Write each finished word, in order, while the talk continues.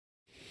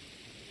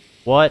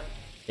What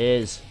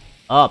is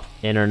up,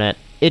 internet?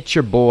 It's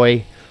your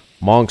boy,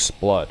 Monk's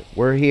Blood.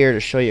 We're here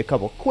to show you a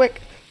couple quick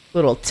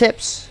little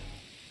tips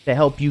to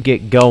help you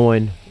get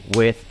going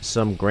with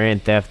some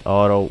Grand Theft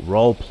Auto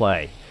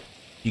roleplay.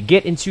 You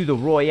get into the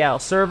Royale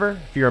server,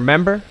 if you're a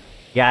member,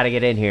 you gotta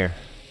get in here.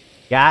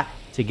 Got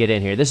to get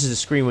in here. This is the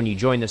screen when you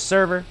join the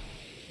server.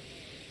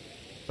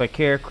 Click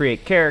here,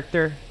 create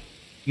character.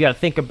 You gotta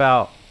think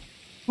about,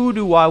 who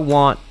do I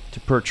want to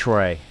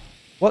portray?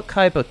 What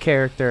type of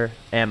character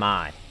am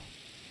I?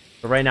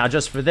 But right now,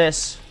 just for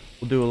this,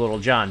 we'll do a little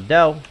John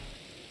Doe.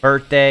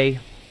 Birthday,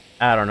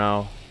 I don't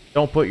know.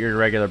 Don't put your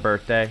regular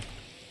birthday.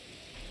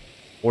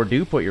 Or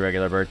do put your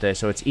regular birthday,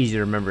 so it's easy to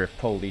remember if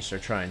police are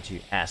trying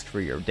to ask for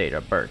your date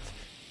of birth.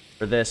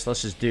 For this,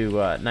 let's just do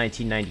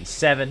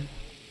 1997.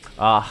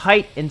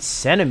 Height in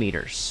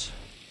centimeters.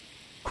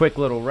 Quick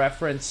little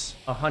reference,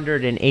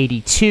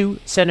 182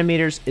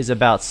 centimeters is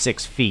about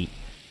 6 feet.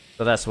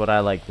 So that's what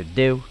I like to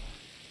do.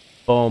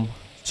 Boom.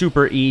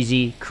 Super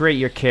easy. Create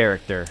your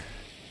character.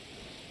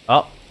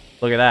 Oh,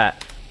 look at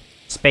that.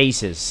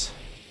 Spaces.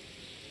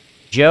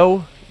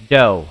 Joe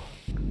Doe.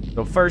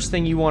 So first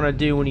thing you want to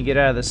do when you get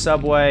out of the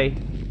subway,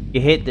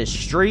 you hit the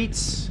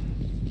streets.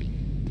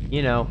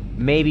 You know,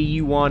 maybe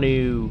you want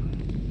to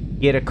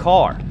get a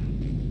car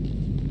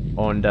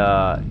and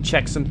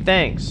check some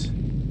things.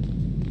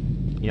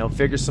 You know,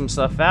 figure some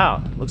stuff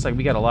out. Looks like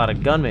we got a lot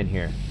of gunmen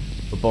here.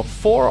 But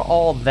before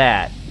all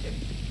that,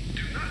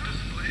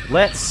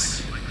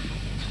 let's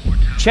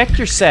check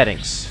your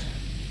settings.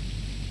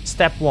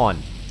 Step 1.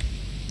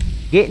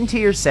 Get into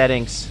your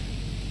settings.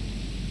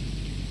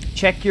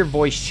 Check your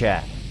voice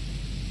chat.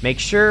 Make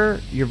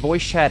sure your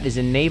voice chat is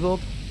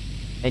enabled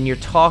and your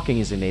talking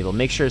is enabled.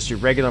 Make sure it's your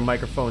regular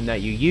microphone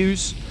that you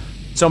use.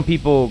 Some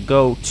people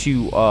go to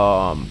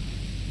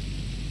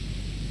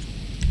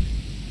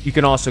you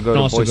can also go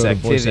to voice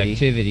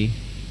activity.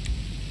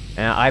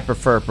 And I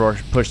prefer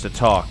push to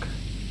talk.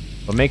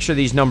 But make sure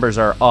these numbers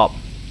are up,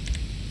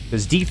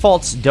 because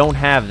defaults don't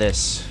have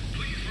this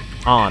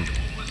on.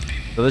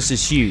 So this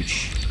is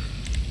huge.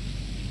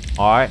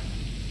 Alright.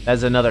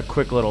 That's another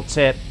quick little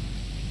tip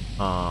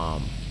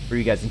for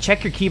you guys. And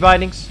check your key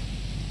bindings.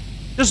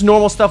 Just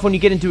normal stuff when you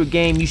get into a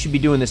game. You should be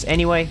doing this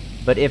anyway.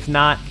 But if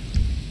not,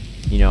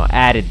 you know,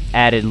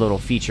 added little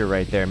feature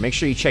right there. Make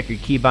sure you check your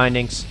key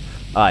bindings.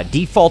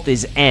 Default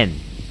is N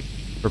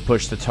for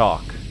push to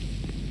talk.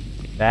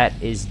 That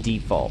is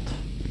default.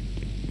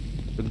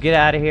 So get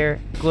out of here.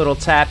 Little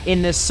tap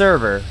in this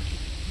server.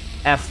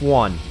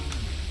 F1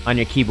 on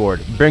your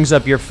keyboard. Brings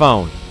up your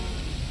phone.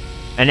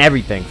 And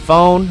everything.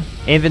 Phone,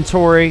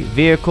 inventory,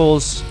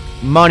 vehicles,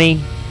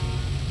 money.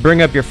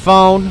 Bring up your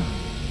phone.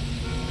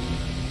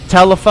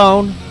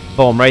 Telephone.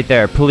 Boom, right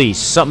there. Police.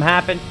 Something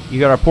happened. You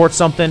gotta report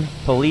something.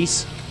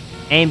 Police.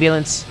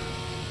 Ambulance.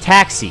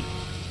 Taxi.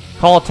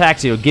 Call a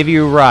taxi. It'll give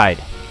you a ride.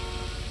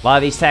 A lot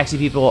of these taxi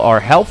people are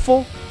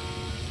helpful.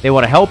 They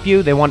want to help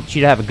you. They want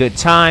you to have a good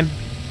time.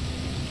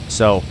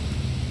 So,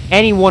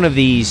 any one of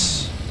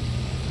these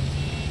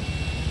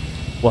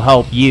will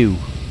help you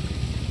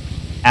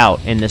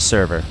out in this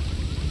server.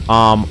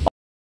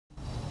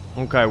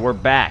 Okay, we're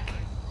back.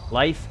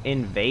 Life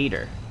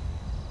Invader.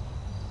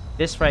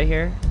 This right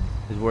here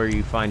is where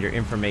you find your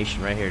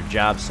information right here.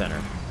 Job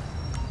Center.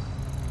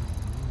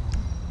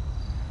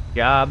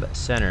 Job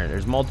Center.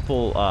 There's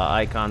multiple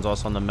icons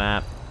also on the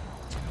map.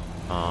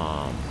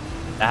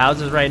 The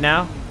houses right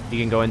now, you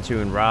can go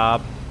into and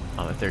rob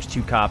if there's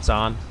 2 cops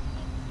on.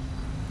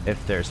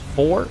 If there's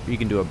 4, you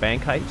can do a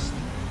bank heist.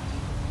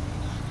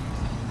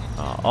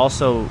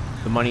 Also,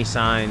 the money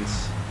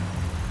signs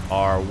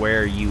are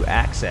where you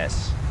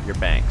access your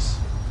banks.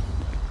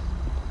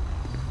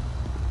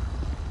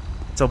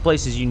 So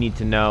places you need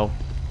to know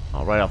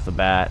right off the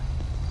bat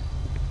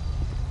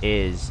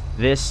is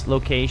this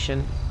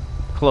location.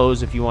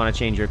 Clothes if you want to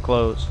change your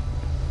clothes.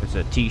 It's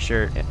a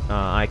t-shirt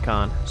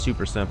icon.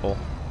 Super simple.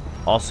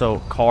 Also,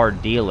 car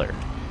dealer.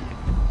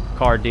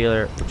 Car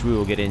dealer, which we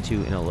will get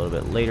into in a little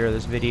bit later in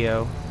this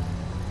video.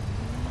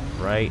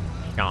 Right?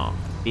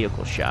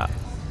 Vehicle shop.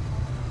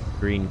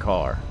 Green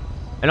car.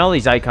 And all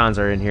these icons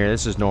are in here.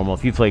 This is normal.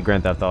 If you play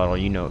Grand Theft Auto,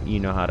 you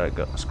know how to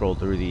go scroll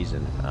through these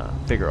and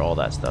figure all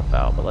that stuff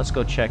out. But let's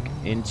go check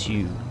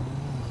into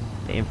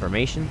the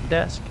information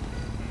desk.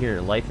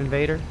 Here, Life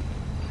Invader.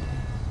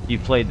 You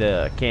played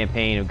the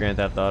campaign of Grand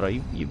Theft Auto.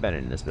 You've been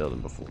in this building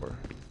before.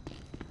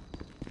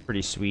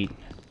 Pretty sweet.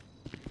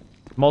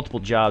 Multiple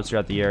jobs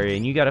throughout the area,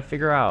 and you got to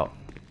figure out,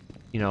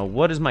 you know,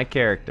 what is my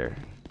character?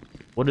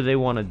 What do they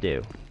want to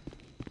do?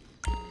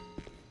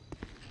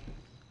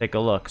 Take a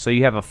look. So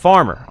you have a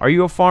farmer. Are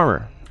you a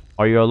farmer?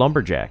 Are you a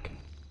lumberjack?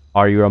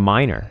 Are you a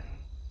miner?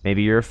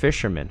 Maybe you're a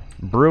fisherman.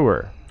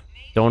 Brewer.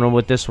 Don't know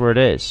what this word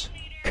is.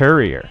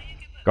 Courier.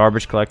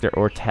 Garbage collector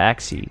or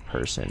taxi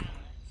person.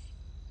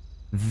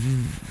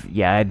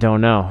 Yeah, I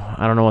don't know.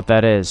 I don't know what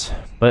that is.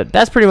 But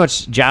that's pretty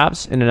much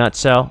jobs in a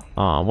nutshell.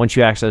 Once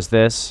you access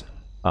this,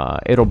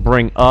 it'll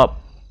bring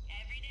up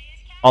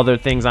other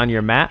things on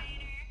your map.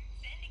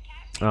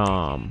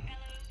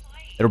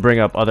 It'll bring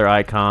up other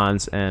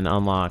icons and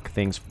unlock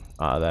things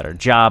that are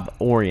job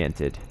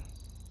oriented.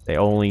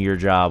 Only your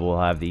job will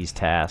have these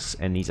tasks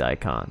and these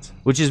icons,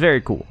 which is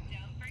very cool.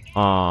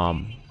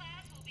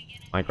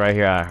 Like right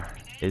here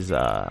is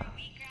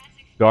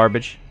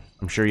garbage.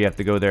 I'm sure you have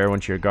to go there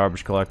once you're a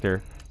garbage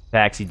collector.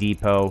 Taxi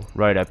depot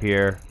right up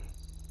here.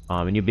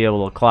 And you'll be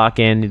able to clock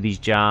into these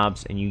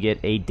jobs and you get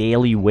a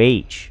daily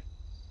wage.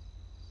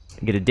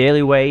 You get a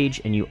daily wage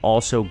and you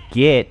also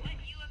get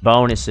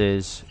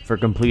bonuses for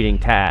completing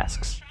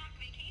tasks.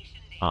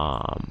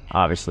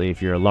 Obviously,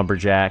 if you're a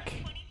lumberjack,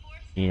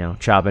 you know,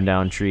 chopping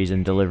down trees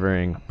and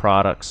delivering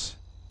products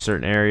in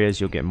certain areas,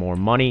 you'll get more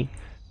money.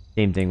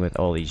 Same thing with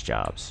all these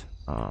jobs.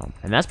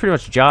 And that's pretty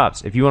much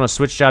jobs. If you want to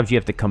switch jobs, you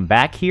have to come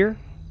back here,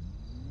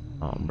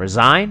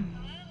 resign,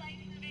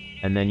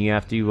 and then you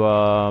have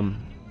to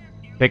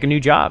pick a new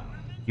job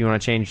if you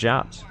want to change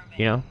jobs.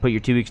 You know, put your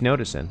 2 weeks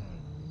notice in.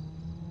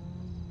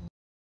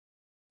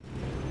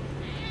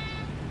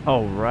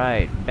 All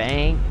right,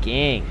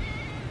 banking.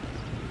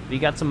 So you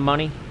got some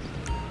money?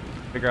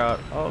 Figure out,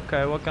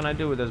 okay, what can I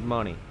do with this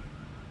money?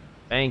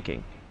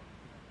 Banking.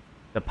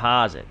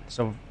 Deposit.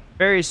 So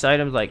various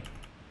items, like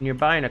when you're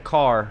buying a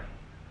car,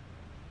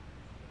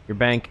 your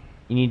bank,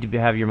 you need to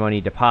have your money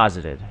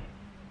deposited.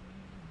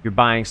 If you're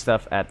buying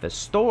stuff at the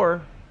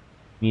store,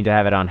 you need to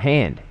have it on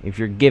hand. If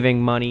you're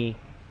giving money,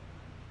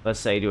 let's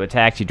say to a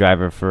taxi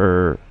driver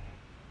for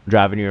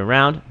driving you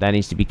around, that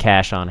needs to be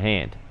cash on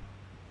hand.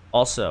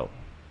 Also,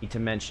 need to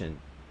mention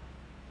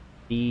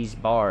these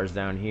bars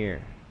down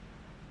here.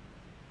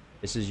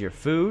 This is your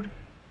food,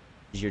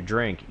 this is your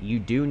drink. You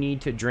do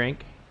need to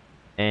drink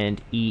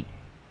and eat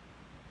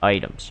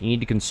items. You need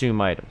to consume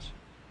items.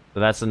 So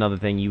that's another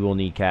thing you will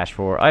need cash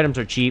for. Items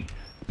are cheap.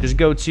 Just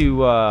go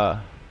to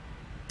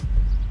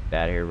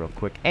that here real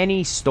quick.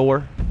 Any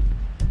store,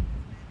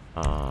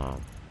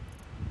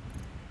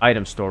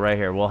 item store right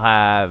here. We'll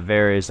have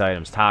various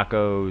items: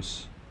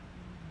 tacos,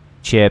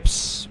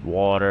 chips,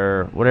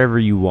 water, whatever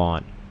you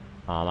want.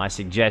 I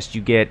suggest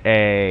you get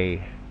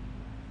a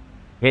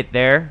hit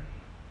there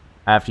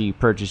after you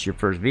purchase your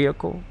first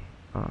vehicle.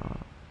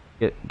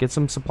 Get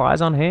some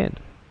supplies on hand.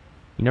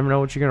 You never know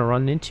what you're gonna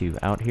run into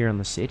out here in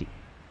the city.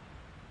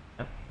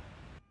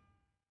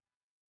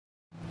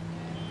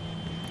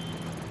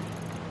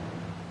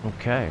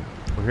 Okay,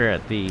 we're here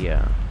at the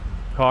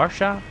car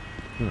shop.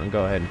 I'm gonna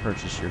go ahead and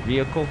purchase your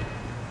vehicle.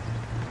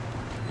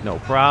 No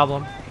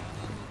problem.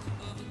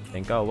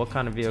 Think, oh, what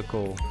kind of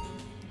vehicle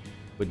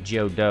would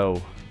Joe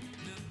Doe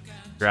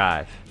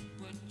drive?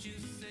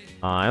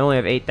 I only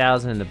have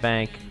 8,000 in the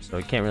bank, so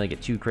I can't really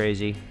get too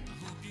crazy.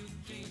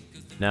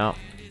 No,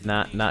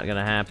 not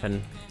gonna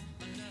happen.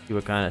 See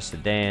what kind of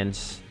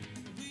sedans.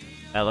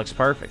 That looks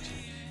perfect.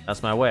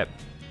 That's my whip.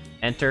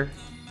 Enter.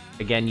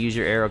 Again, use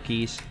your arrow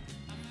keys.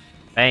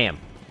 Bam.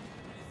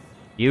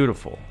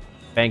 Beautiful.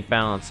 Bank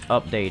balance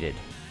updated.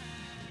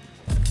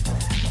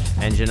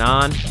 Engine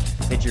on.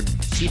 Hit your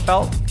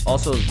seatbelt.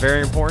 Also, is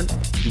very important.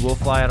 You will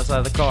fly outside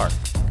of the car.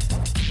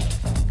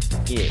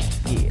 Yeah.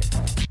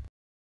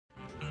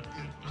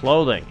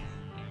 Clothing.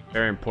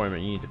 Very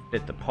important. You need to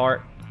fit the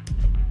part.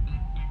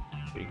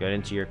 So you get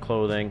into your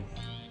clothing.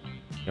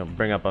 You'll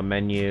bring up a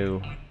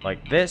menu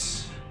like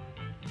this.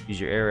 Use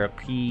your arrow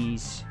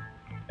keys.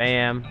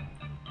 Bam.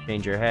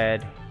 Change your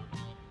head.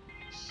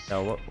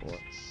 Now what's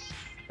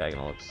that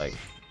gonna look like?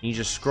 You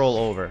just scroll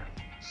over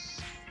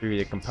through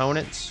the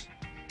components.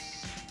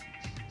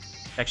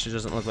 Texture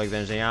doesn't look like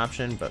there's any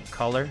option, but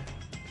color.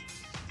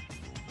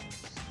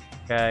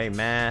 Okay,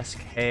 mask,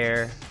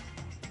 hair.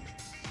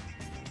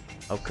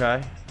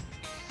 Okay.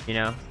 You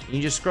know,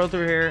 you just scroll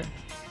through here,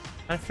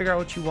 try to figure out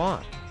what you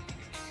want.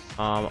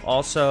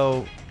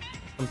 Also,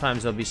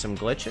 sometimes there'll be some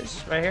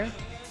glitches right here.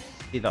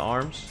 See the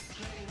arms,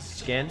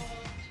 skin.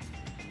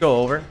 Go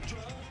over.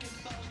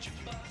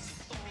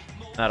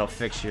 That'll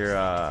fix your,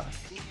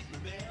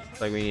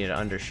 looks like we need an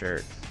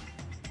undershirt.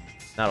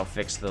 That'll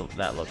fix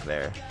that look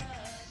there.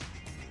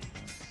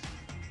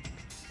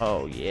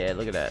 Oh yeah,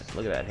 look at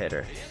that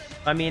header.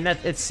 I mean,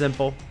 it's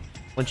simple.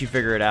 Once you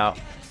figure it out,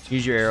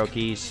 use your arrow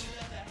keys.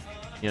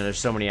 You know, there's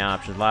so many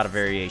options, a lot of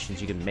variations.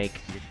 You can make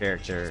your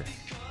character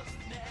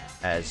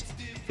as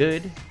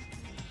good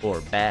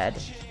or bad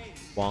you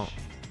want.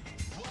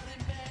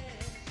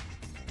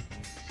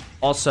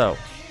 Also,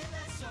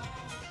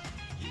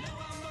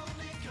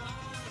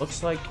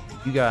 looks like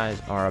you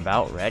guys are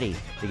about ready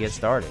to get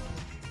started.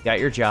 Got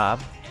your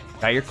job,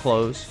 got your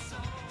clothes,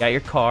 got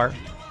your car,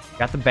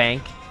 got the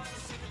bank.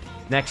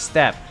 Next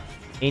step,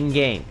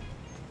 in-game.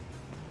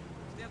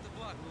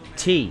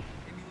 T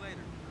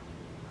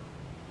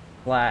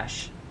 /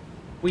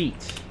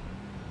 tweet.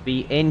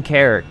 Be in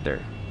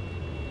character.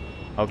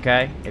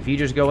 Okay? If you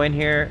just go in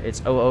here, it's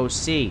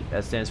OOC.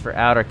 That stands for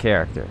outer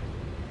character.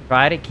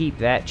 Try to keep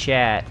that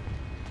chat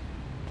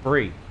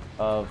free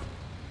of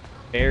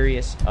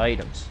various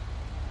items.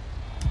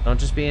 Don't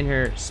just be in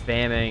here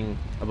spamming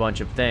a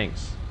bunch of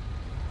things.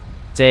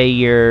 Say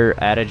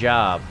you're at a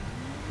job.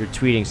 You're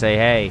tweeting, say,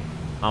 hey,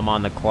 I'm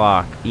on the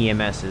clock.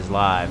 EMS is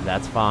live.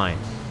 That's fine.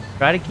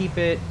 Try to keep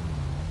it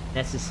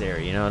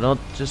necessary, you know? Don't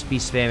just be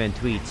spamming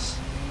tweets.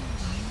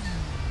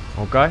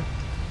 Okay?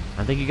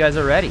 I think you guys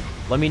are ready.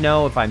 Let me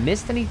know if I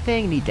missed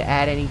anything, need to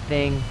add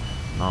anything.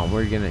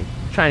 We're gonna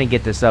trying to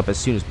get this up as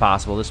soon as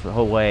possible. This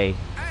whole way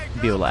to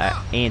be able to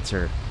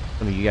answer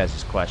some of you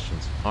guys'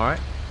 questions. Alright?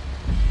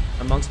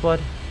 I'm Monk's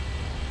Blood.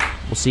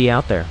 We'll see you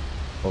out there.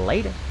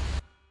 Later.